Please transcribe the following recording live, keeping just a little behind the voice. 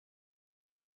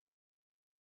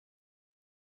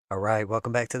Alright,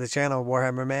 welcome back to the channel.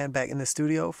 Warhammer Man back in the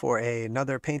studio for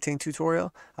another painting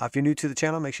tutorial. If you're new to the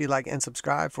channel, make sure you like and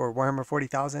subscribe for Warhammer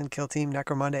 40,000, Kill Team,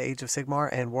 Necromunda, Age of Sigmar,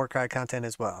 and warcry content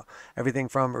as well. Everything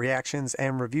from reactions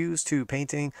and reviews to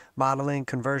painting, modeling,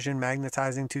 conversion,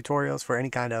 magnetizing tutorials for any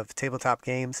kind of tabletop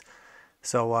games.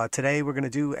 So today we're going to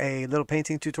do a little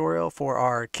painting tutorial for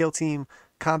our Kill Team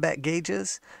combat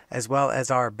gauges as well as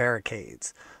our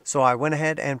barricades. So I went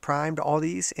ahead and primed all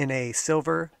these in a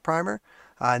silver primer.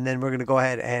 And then we're going to go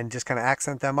ahead and just kind of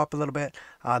accent them up a little bit.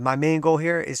 My main goal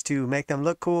here is to make them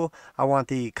look cool. I want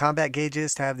the combat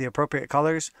gauges to have the appropriate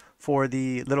colors for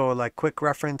the little like quick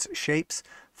reference shapes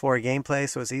for gameplay,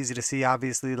 so it's easy to see,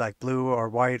 obviously, like blue or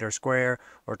white or square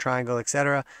or triangle,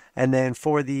 etc. And then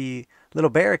for the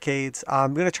little barricades,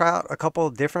 I'm going to try out a couple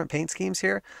different paint schemes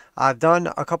here. I've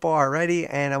done a couple already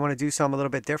and I want to do some a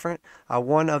little bit different.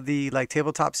 One of the like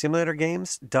tabletop simulator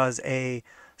games does a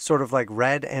sort of like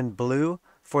red and blue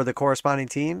for the corresponding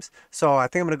teams. So I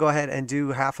think I'm going to go ahead and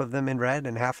do half of them in red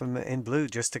and half of them in blue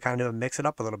just to kind of mix it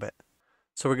up a little bit.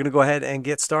 So we're going to go ahead and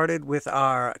get started with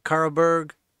our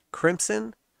Carroburg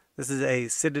Crimson. This is a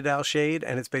Citadel shade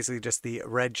and it's basically just the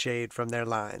red shade from their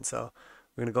line. So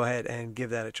we're going to go ahead and give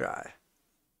that a try.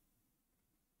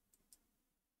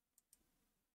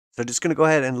 So just going to go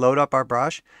ahead and load up our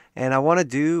brush, and I want to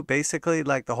do basically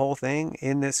like the whole thing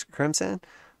in this crimson,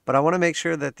 but I want to make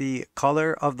sure that the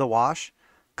color of the wash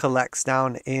collects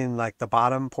down in like the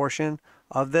bottom portion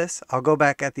of this. I'll go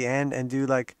back at the end and do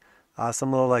like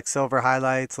some little like silver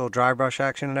highlights, little dry brush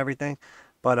action and everything.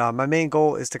 But my main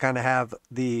goal is to kind of have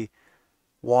the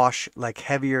wash like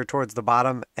heavier towards the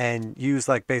bottom and use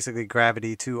like basically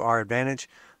gravity to our advantage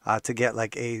to get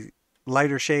like a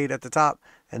lighter shade at the top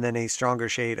and then a stronger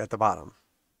shade at the bottom.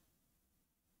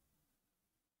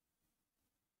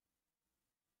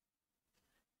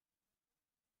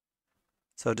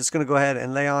 So just going to go ahead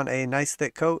and lay on a nice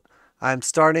thick coat. I'm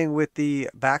starting with the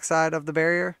back side of the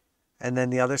barrier, and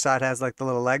then the other side has like the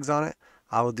little legs on it.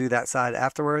 I will do that side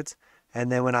afterwards.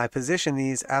 And then when I position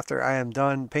these after I am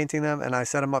done painting them and I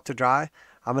set them up to dry,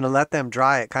 I'm going to let them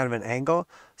dry at kind of an angle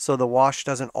so the wash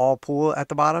doesn't all pool at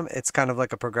the bottom. It's kind of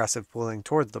like a progressive pooling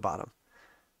towards the bottom.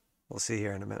 We'll see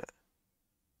here in a minute.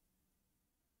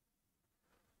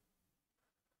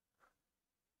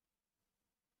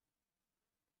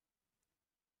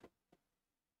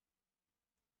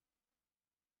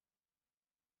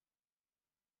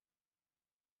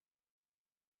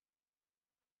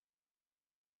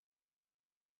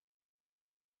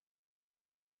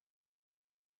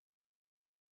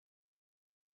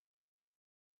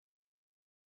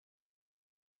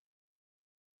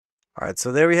 All right,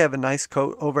 so there we have a nice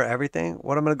coat over everything.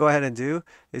 What I'm going to go ahead and do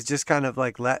is just kind of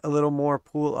like let a little more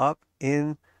pool up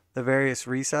in the various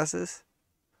recesses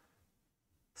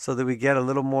so that we get a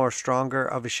little more stronger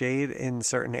of a shade in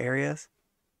certain areas.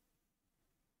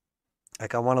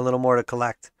 Like I want a little more to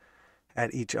collect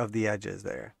at each of the edges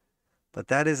there. But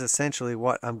that is essentially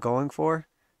what I'm going for.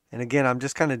 And again, I'm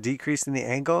just kind of decreasing the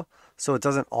angle so it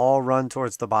doesn't all run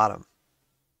towards the bottom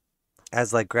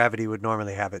as like gravity would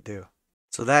normally have it do.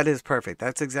 So that is perfect.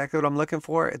 That's exactly what I'm looking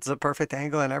for. It's a perfect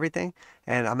angle and everything.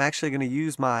 And I'm actually going to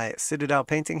use my Citadel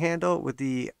painting handle with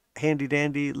the handy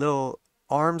dandy little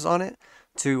arms on it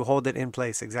to hold it in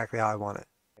place exactly how I want it.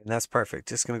 And that's perfect.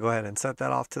 Just going to go ahead and set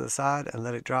that off to the side and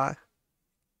let it dry.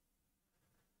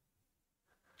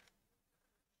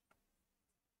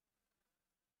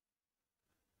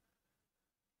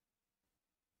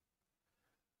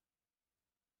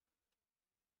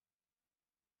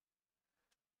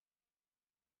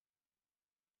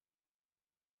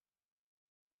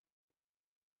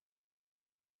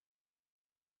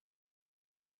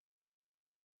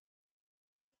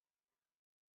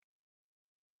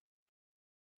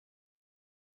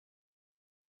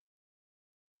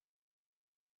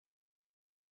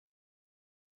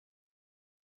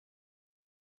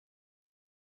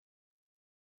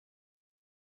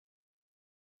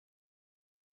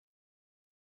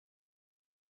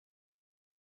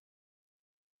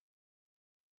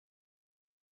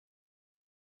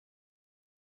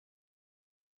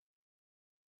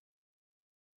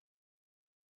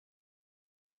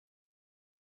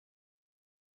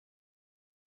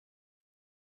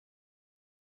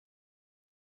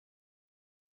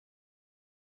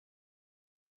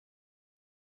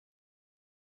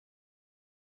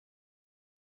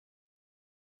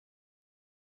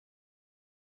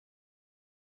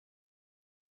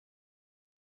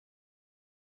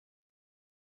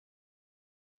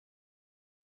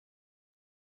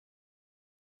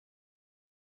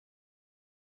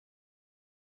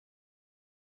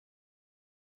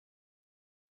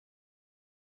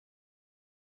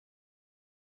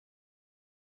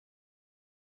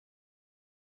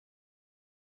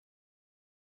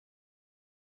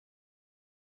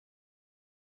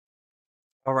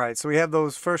 All right, so we have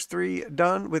those first three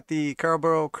done with the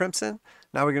Carroburg Crimson.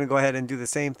 Now we're going to go ahead and do the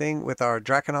same thing with our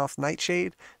Drakenhof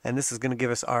Nightshade, and this is going to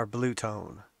give us our blue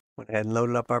tone. Went ahead and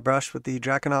loaded up our brush with the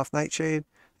Drakenhof Nightshade,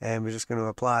 and we're just going to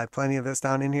apply plenty of this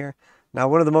down in here. Now,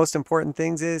 one of the most important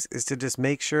things is to just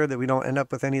make sure that we don't end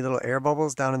up with any little air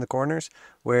bubbles down in the corners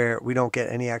where we don't get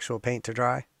any actual paint to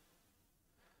dry.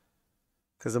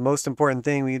 Because the most important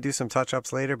thing, we can do some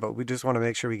touch-ups later, but we just want to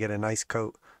make sure we get a nice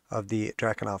coat of the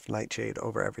Drakenhof Nightshade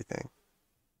over everything.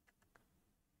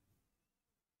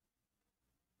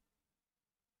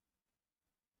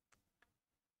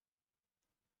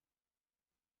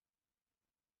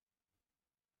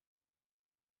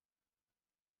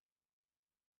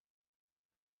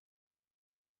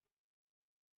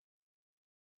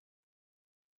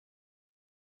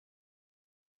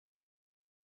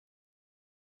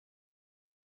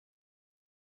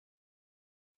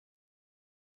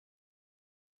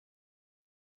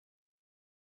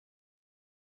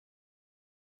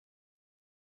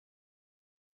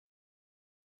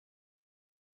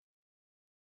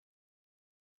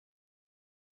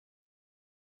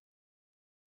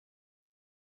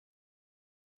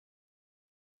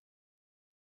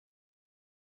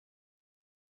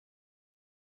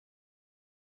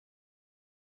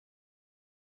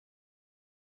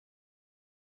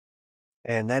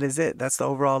 And that is it. That's the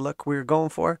overall look we're going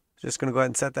for. Just going to go ahead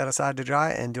and set that aside to dry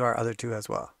and do our other two as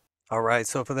well. All right,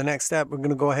 so for the next step, we're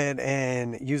going to go ahead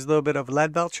and use a little bit of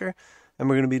Leadbelcher, and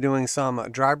we're going to be doing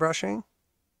some dry brushing.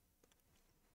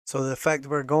 So the effect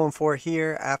we're going for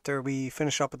here after we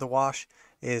finish up with the wash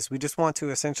is we just want to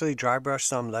essentially dry brush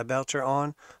some Leadbelcher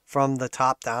on from the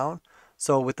top down.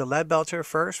 So with the Leadbelcher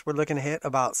first, we're looking to hit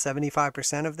about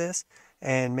 75% of this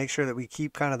and make sure that we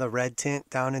keep kind of the red tint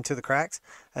down into the cracks.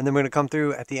 And then we're going to come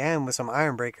through at the end with some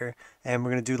Ironbreaker, and we're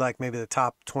going to do like maybe the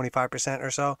top 25% or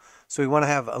so. So we want to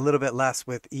have a little bit less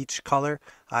with each color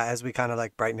as we kind of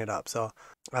like brighten it up. So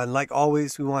like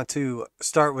always, we want to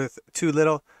start with too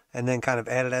little and then kind of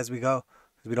add it as we go,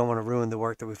 because we don't want to ruin the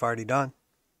work that we've already done.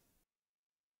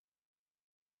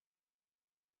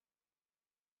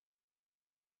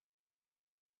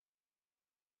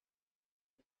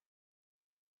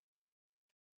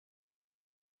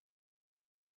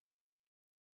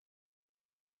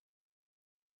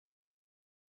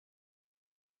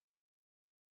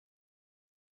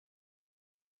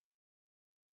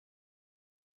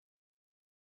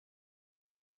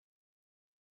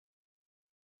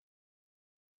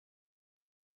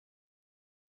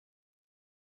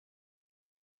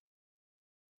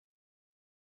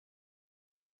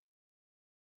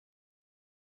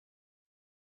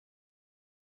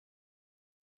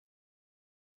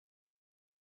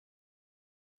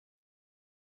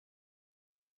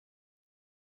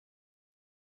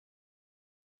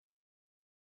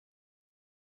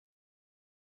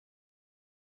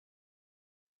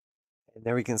 And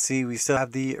there we can see we still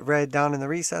have the red down in the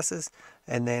recesses,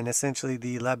 and then essentially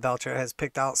the Leadbelcher has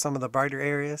picked out some of the brighter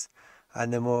areas.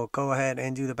 And then we'll go ahead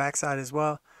and do the backside as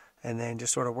well, and then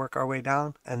just sort of work our way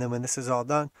down. And then when this is all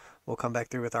done, we'll come back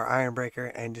through with our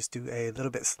Ironbreaker and just do a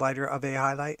little bit slighter of a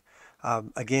highlight.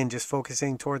 Again, just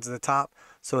focusing towards the top.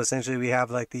 So essentially we have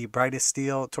like the brightest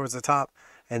steel towards the top,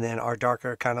 and then our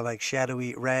darker kind of like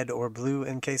shadowy red or blue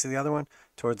in case of the other one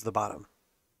towards the bottom.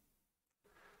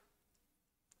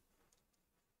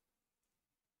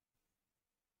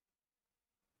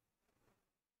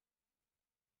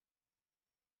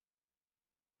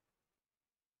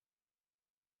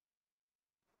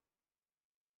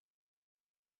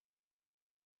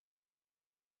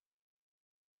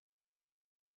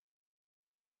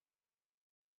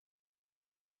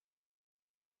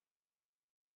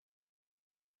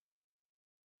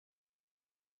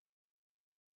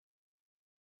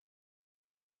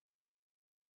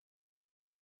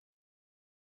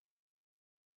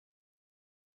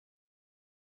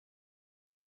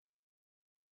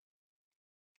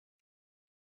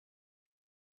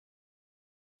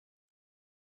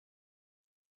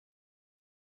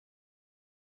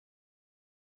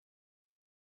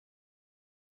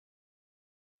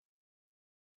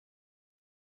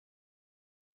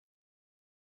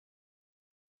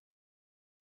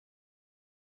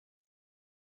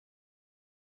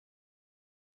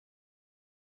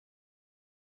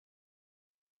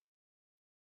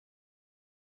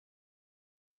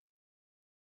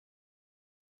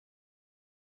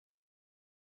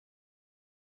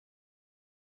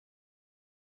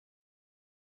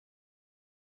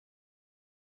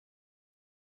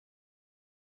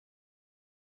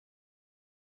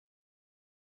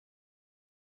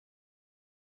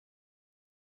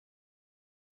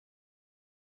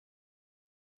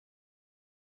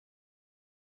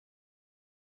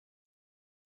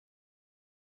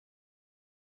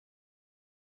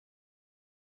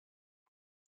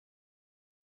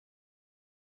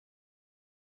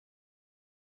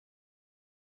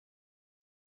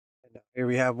 Here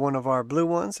we have one of our blue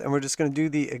ones, and we're just going to do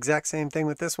the exact same thing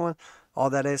with this one. All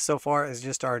that is so far is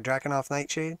just our Drakenhof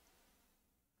Nightshade.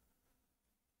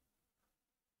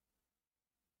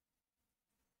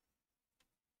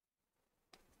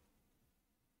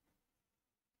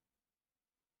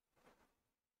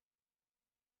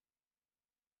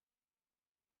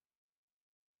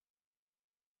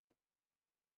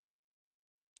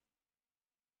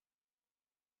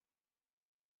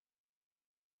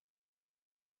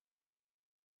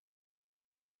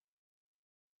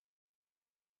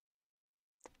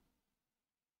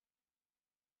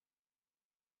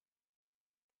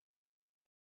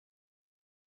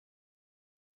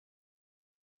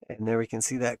 And there we can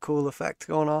see that cool effect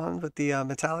going on with the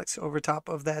metallics over top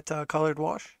of that colored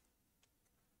wash.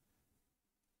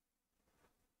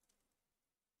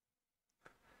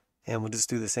 And we'll just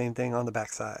do the same thing on the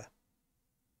back side.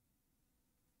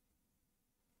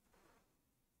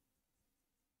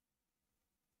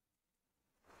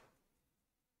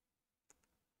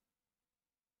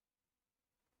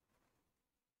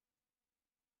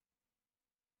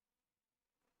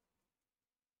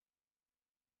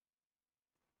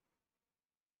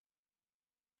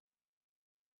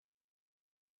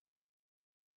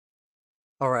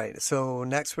 All right, so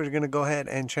next we're going to go ahead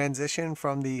and transition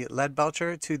from the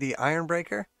Leadbelcher to the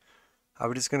Ironbreaker.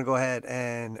 We're just going to go ahead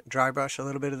and dry brush a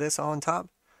little bit of this on top.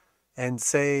 And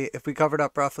say if we covered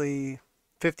up roughly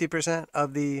 50%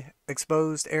 of the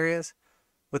exposed areas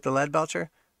with the Leadbelcher,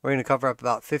 we're going to cover up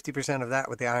about 50% of that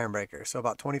with the Ironbreaker. So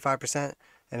about 25%.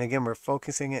 And again, we're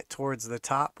focusing it towards the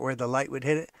top where the light would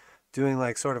hit it, doing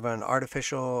like sort of an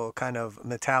artificial kind of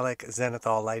metallic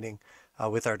zenithal lighting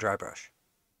with our dry brush.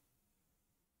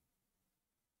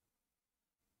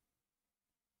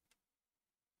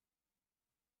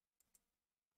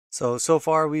 So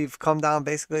far we've come down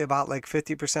basically about like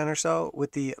 50% or so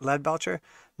with the Leadbelcher.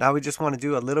 Now we just want to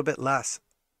do a little bit less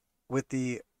with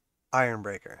the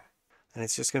Ironbreaker. And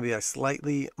it's just going to be a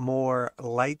slightly more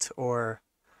light or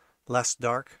less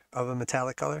dark of a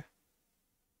metallic color.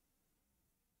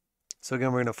 So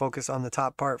again, we're going to focus on the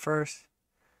top part first.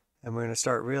 And we're going to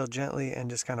start real gently and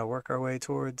just kind of work our way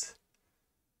towards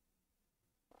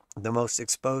the most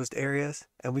exposed areas.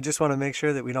 And we just want to make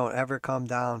sure that we don't ever come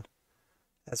down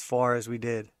as far as we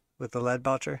did with the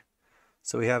Leadbelcher.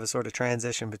 So we have a sort of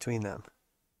transition between them.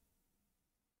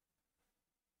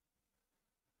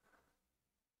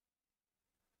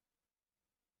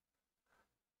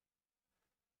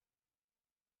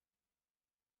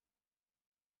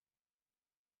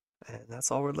 And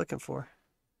that's all we're looking for.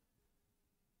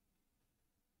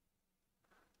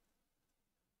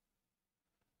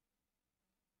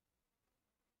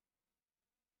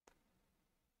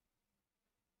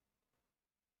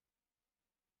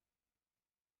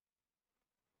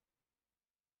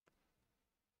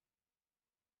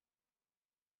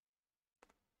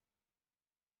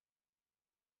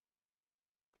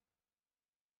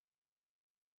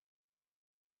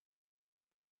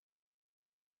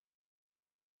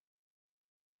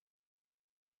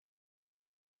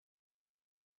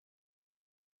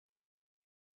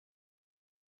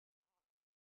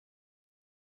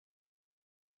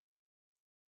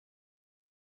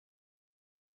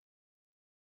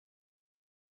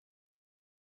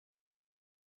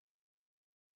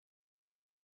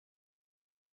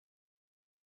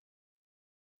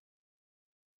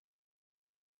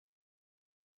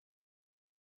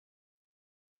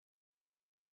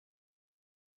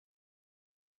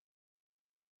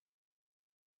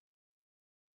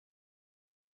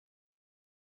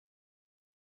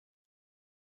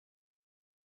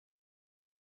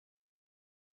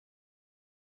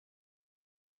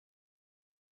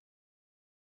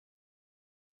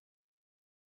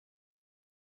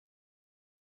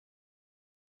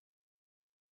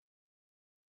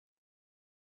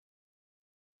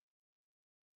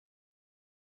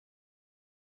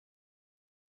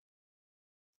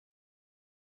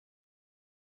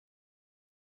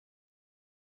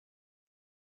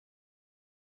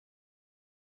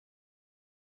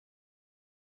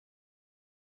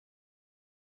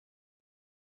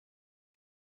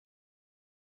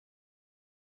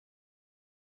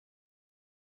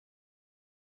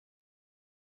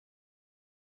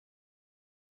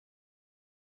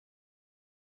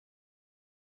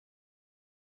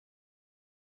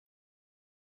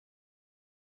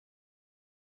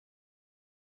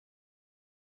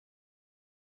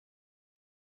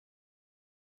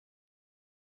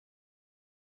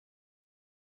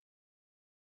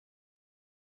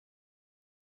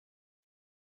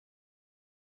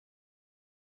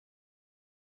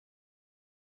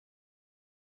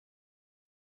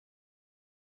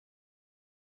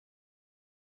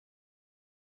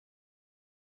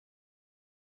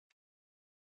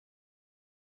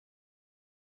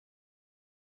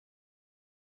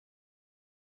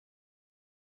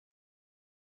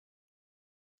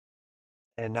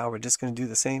 And now we're just going to do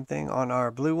the same thing on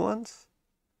our blue ones.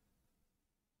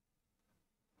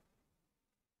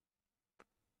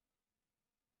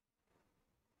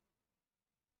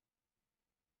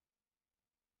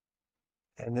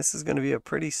 And this is going to be a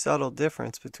pretty subtle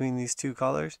difference between these two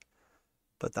colors.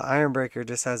 But the Ironbreaker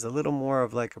just has a little more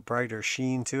of like a brighter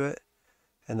sheen to it.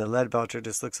 And the Leadbelcher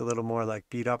just looks a little more like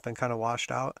beat up and kind of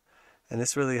washed out. And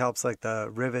this really helps like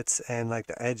the rivets and like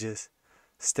the edges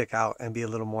stick out and be a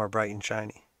little more bright and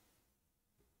shiny.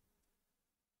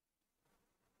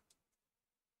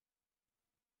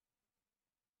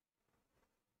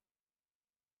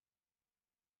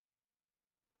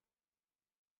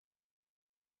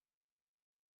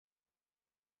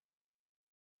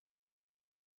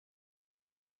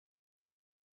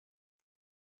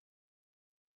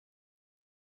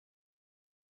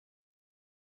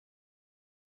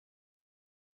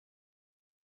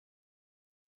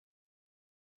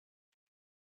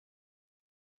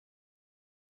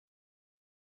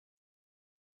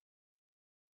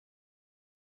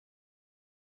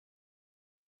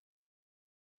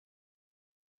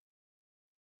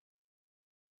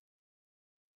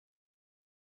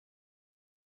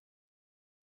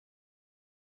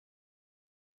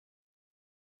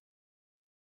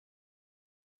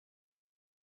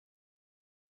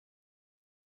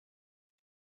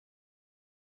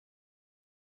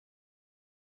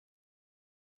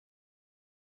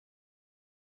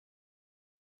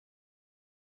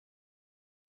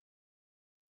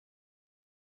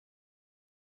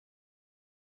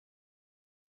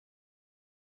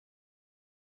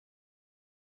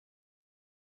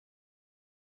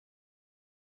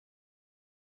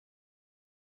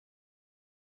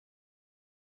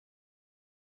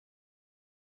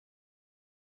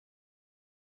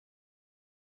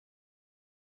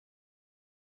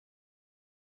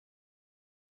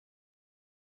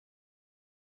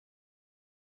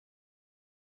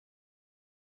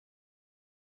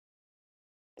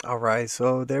 All right,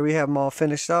 so there we have them all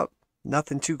finished up.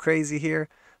 Nothing too crazy here.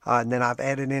 And then I've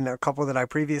added in a couple that I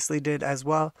previously did as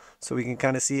well, so we can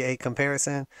kind of see a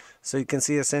comparison. So you can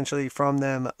see essentially from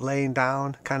them laying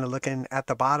down, kind of looking at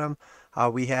the bottom,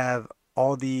 we have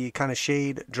all the kind of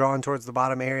shade drawn towards the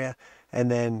bottom area and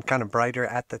then kind of brighter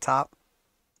at the top.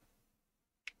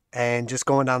 And just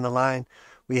going down the line,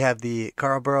 we have the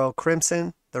Carroburg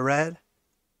Crimson, the red.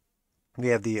 We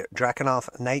have the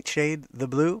Drakenhof Nightshade, the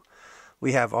blue.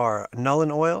 We have our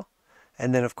Nul'n Oil,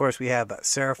 and then of course we have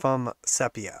Seraphim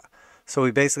Sepia. So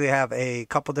we basically have a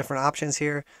couple different options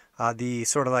here. The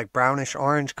sort of like brownish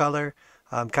orange color,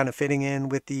 kind of fitting in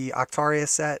with the Octarius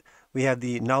set. We have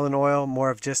the Nul'n Oil, more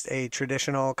of just a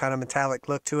traditional kind of metallic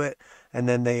look to it. And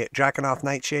then the Drakenhof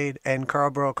Nightshade and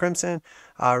Carroburg Crimson,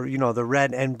 you know, the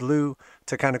red and blue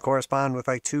to kind of correspond with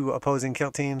like two opposing kill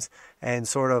teams and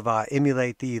sort of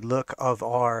emulate the look of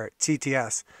our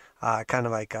TTS. Kind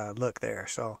of like look there.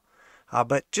 So,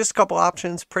 but just a couple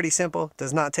options, pretty simple.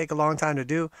 Does not take a long time to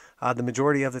do. The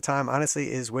majority of the time,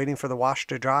 honestly, is waiting for the wash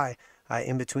to dry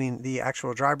in between the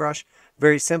actual dry brush.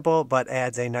 Very simple, but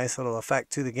adds a nice little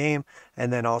effect to the game.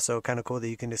 And then also kind of cool that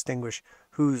you can distinguish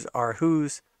whose are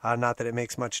whose. Not that it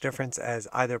makes much difference, as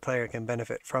either player can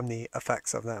benefit from the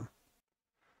effects of them.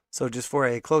 So just for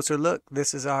a closer look,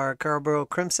 this is our Carroburg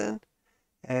Crimson,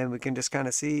 and we can just kind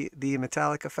of see the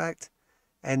metallic effect.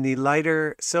 And the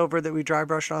lighter silver that we dry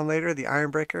brushed on later, the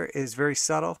Ironbreaker, is very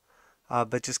subtle,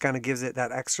 but just kind of gives it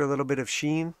that extra little bit of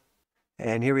sheen.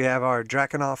 And here we have our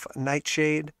Drakenhof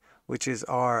Nightshade, which is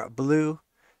our blue.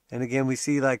 And again, we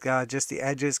see like just the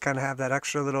edges kind of have that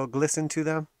extra little glisten to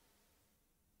them.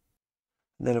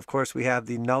 And then of course we have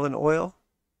the Nul'n Oil.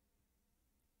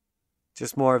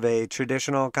 Just more of a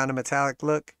traditional kind of metallic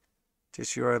look.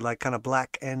 Just your like kind of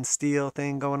black and steel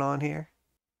thing going on here.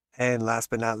 And last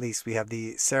but not least, we have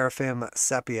the Seraphim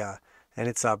Sepia, and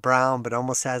it's brown, but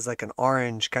almost has like an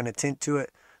orange kind of tint to it.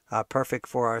 Perfect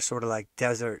for our sort of like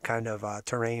desert kind of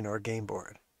terrain or game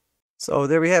board. So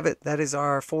there we have it. That is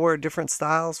our 4 different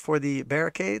styles for the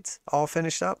barricades, all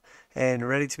finished up and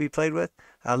ready to be played with.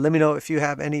 Let me know if you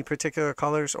have any particular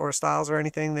colors or styles or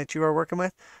anything that you are working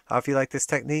with. If you like this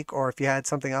technique or if you had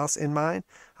something else in mind.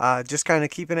 Just kind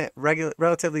of keeping it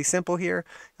relatively simple here.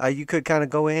 You could kind of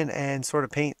go in and sort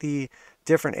of paint the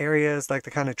different areas, like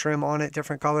the kind of trim on it,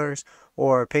 different colors,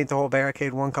 or paint the whole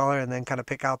barricade one color and then kind of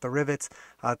pick out the rivets.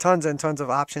 Tons and tons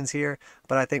of options here,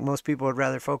 but I think most people would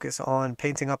rather focus on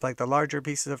painting up like the larger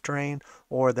pieces of terrain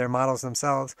or their models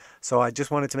themselves. So I just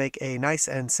wanted to make a nice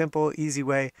and simple, easy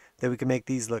way that we can make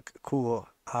these look cool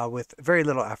with very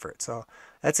little effort. So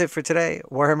That's it for today.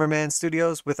 Warhammer Man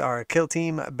Studios with our Kill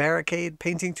Team Barricade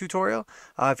painting tutorial.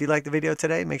 If you liked the video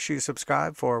today, make sure you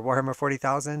subscribe for Warhammer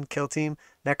 40,000, Kill Team,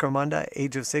 Necromunda,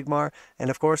 Age of Sigmar, and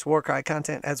of course warcry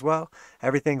content as well.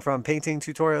 Everything from painting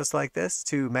tutorials like this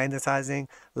to magnetizing,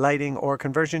 lighting, or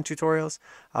conversion tutorials.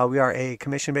 We are a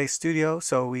commission-based studio,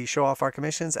 so we show off our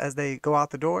commissions as they go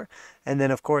out the door. And then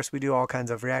of course we do all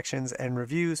kinds of reactions and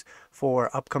reviews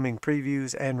for upcoming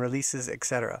previews and releases,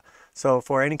 etc. So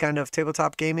for any kind of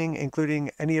tabletop gaming,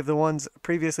 including any of the ones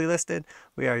previously listed,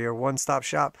 we are your one-stop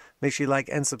shop. Make sure you like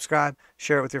and subscribe.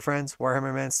 Share it with your friends.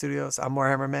 Warhammer Man Studios. I'm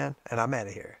Warhammer Man, and I'm out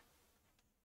of here.